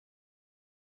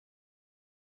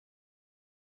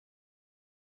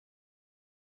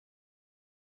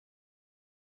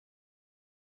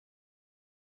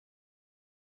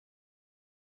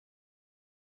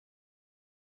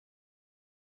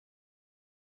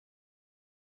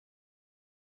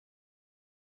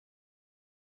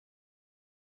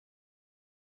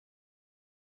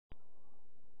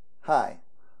Hi,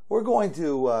 we're going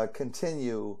to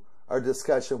continue our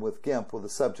discussion with Gimp with the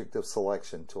subject of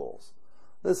selection tools.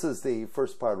 This is the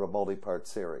first part of a multi-part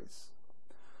series.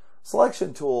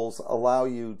 Selection tools allow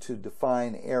you to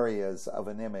define areas of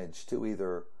an image to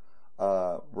either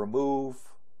remove,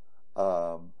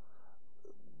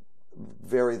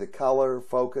 vary the color,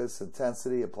 focus,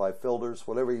 intensity, apply filters,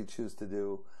 whatever you choose to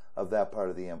do of that part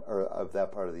of the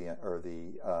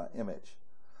image.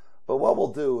 But what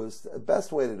we'll do is, the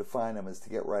best way to define them is to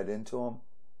get right into them.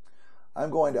 I'm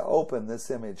going to open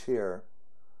this image here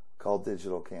called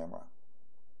digital camera.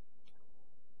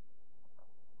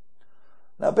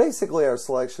 Now basically our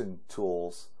selection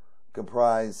tools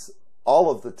comprise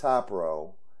all of the top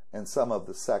row and some of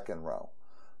the second row.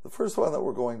 The first one that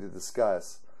we're going to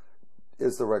discuss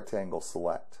is the rectangle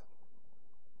select.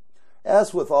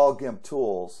 As with all Gimp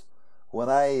tools, when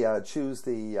I choose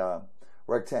the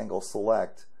rectangle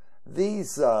select,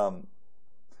 these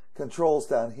controls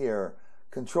down here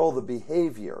control the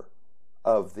behavior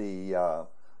of the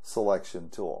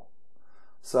selection tool.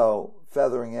 So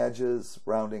feathering edges,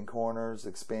 rounding corners,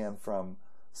 expand from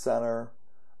center,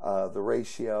 the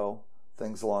ratio,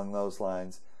 things along those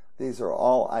lines. These are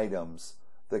all items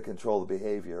that control the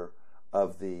behavior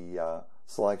of the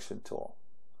selection tool.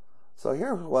 So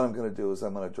here what I'm going to do is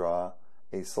I'm going to draw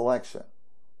a selection.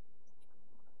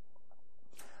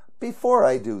 Before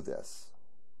I do this,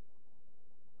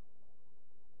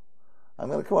 I'm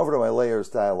going to come over to my layers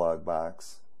dialog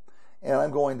box and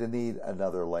I'm going to need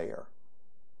another layer.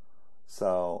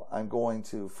 So I'm going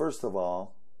to first of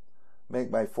all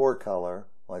make my forecolor,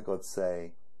 like let's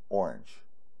say orange.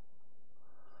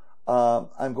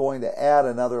 I'm going to add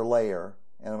another layer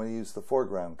and I'm going to use the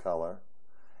foreground color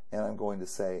and I'm going to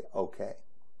say OK.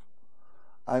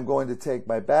 I'm going to take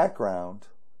my background,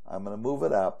 I'm going to move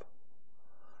it up,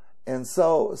 and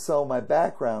so my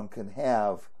background can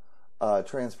have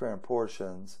transparent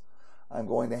portions. I'm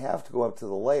going to have to go up to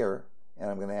the layer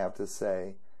and I'm going to have to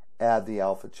say add the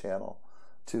alpha channel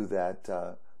to that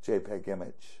JPEG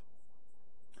image.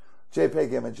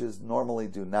 JPEG images normally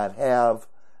do not have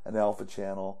an alpha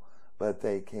channel, but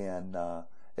they can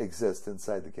exist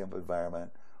inside the Gimp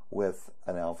environment with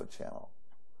an alpha channel.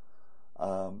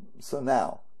 So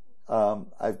now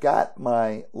I've got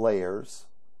my layers,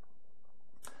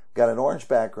 got an orange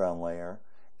background layer,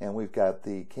 and we've got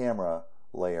the camera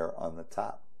layer on the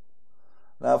top.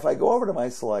 Now if I go over to my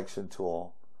selection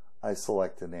tool, I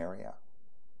select an area.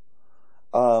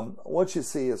 What you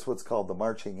see is what's called the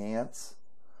marching ants.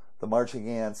 The marching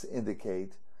ants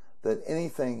indicate that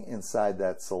anything inside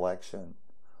that selection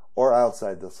or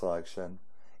outside the selection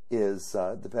is,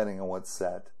 depending on what's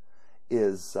set,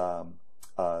 is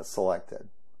selected.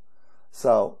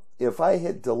 So if I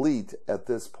hit delete at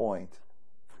this point,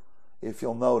 if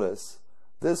you'll notice,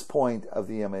 this point of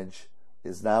the image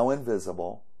is now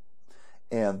invisible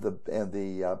and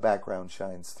the background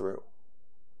shines through.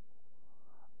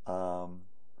 So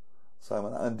I'm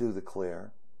going to undo the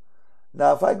clear.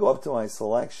 Now if I go up to my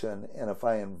selection and if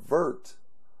I invert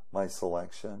my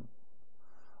selection,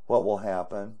 what will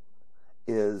happen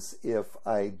is if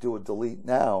I do a delete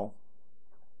now,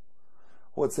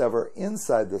 what's ever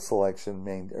inside the selection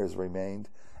has remained.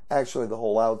 Actually the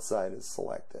whole outside is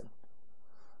selected.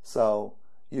 So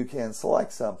you can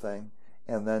select something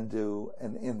and then do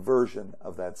an inversion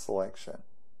of that selection.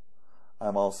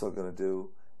 I'm also going to do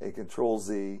a Control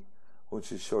Z,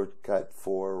 which is shortcut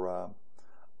for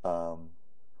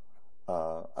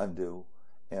undo,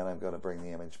 and I'm going to bring the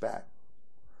image back.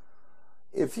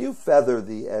 If you feather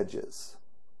the edges,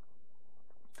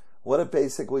 what it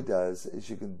basically does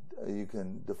is you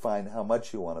can define how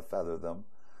much you want to feather them.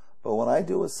 But when I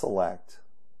do a select,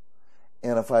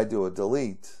 and if I do a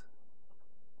delete,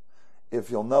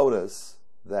 if you'll notice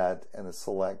that, and a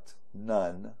select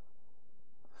none,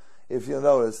 if you'll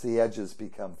notice the edges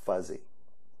become fuzzy.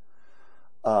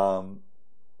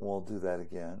 We'll do that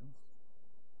again.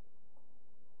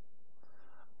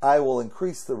 I will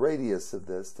increase the radius of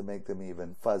this to make them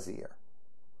even fuzzier.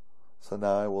 So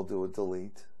now I will do a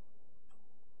delete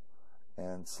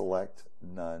and select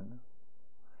none,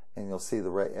 and you'll see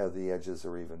the edges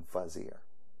are even fuzzier.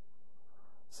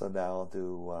 So now I'll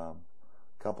do a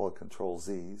couple of Control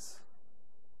Z's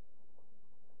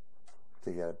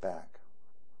to get it back.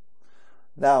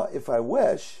 Now if I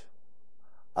wish,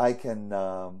 I can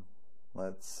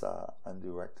let's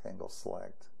undo rectangle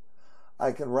select.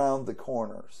 I can round the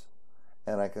corners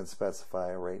and I can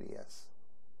specify a radius.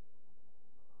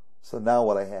 So now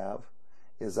what I have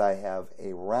is I have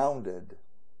a rounded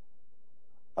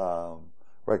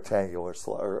rectangular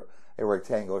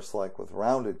select with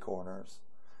rounded corners,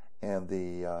 and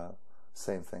the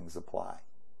same things apply.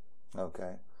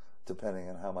 okay, depending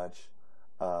on how much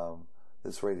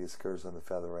this radius occurs on the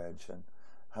feather edge and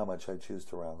how much I choose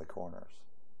to round the corners.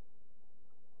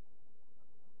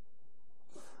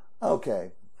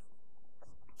 Okay.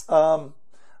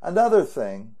 Another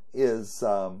thing is,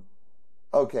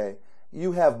 okay,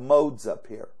 you have modes up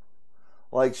here.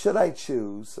 Like, should I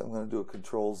choose, I'm going to do a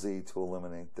Control-Z to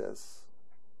eliminate this.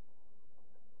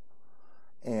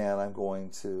 And I'm going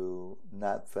to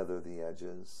not feather the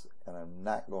edges, and I'm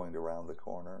not going to round the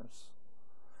corners.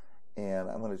 And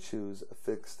I'm going to choose a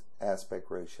fixed aspect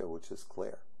ratio, which is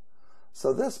clear.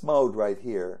 So this mode right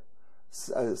here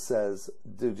says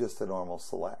do just a normal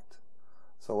select.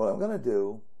 So what I'm going to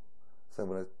do is I'm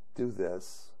going to do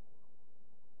this.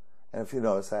 And if you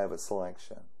notice, I have a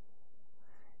selection.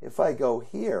 If I go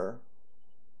here,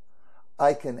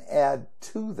 I can add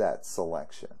to that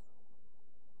selection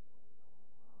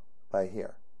by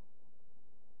here.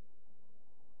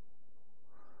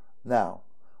 Now,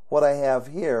 what I have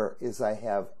here is I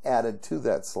have added to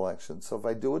that selection. So if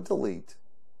I do a delete,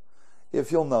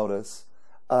 if you'll notice,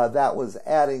 that was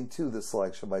adding to the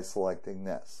selection by selecting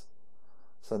this.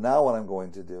 So now what I'm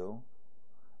going to do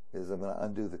is I'm going to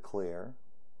undo the clear,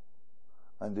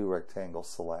 undo rectangle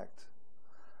select.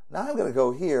 Now I'm going to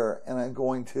go here and I'm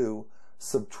going to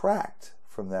subtract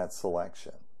from that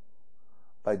selection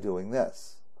by doing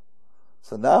this.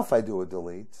 So now if I do a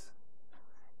delete,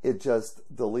 it just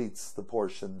deletes the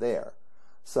portion there.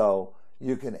 So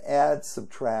you can add,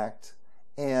 subtract,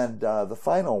 and the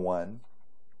final one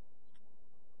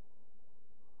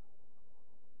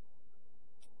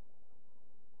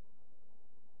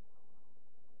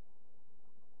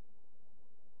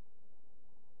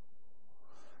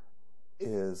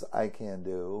is I can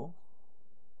do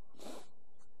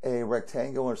a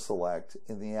rectangular select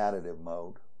in the additive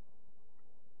mode.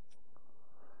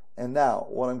 And now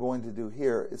what I'm going to do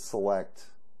here is select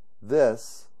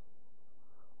this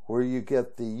where you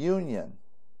get the union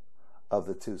of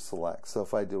the two selects. So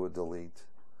if I do a delete,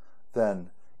 then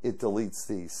it deletes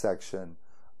the section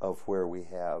of where we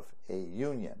have a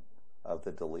union of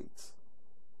the deletes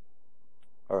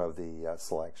or of the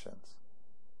selections.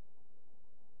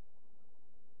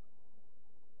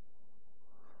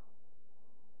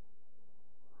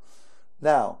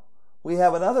 Now, we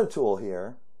have another tool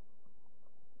here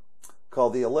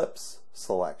called the ellipse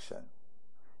selection.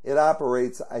 It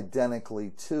operates identically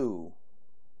to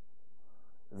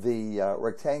the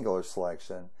rectangular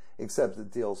selection, except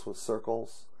it deals with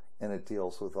circles and it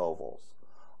deals with ovals.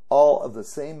 All of the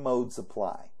same modes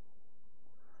apply.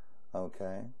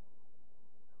 Okay,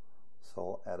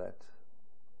 so I'll edit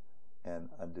and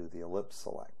undo the ellipse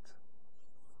select.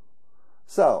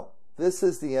 So this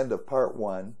is the end of part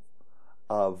 1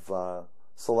 of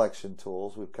selection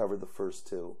tools. We've covered the first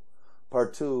 2.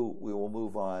 Part 2, we will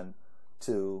move on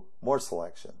to more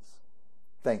selections.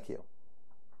 Thank you.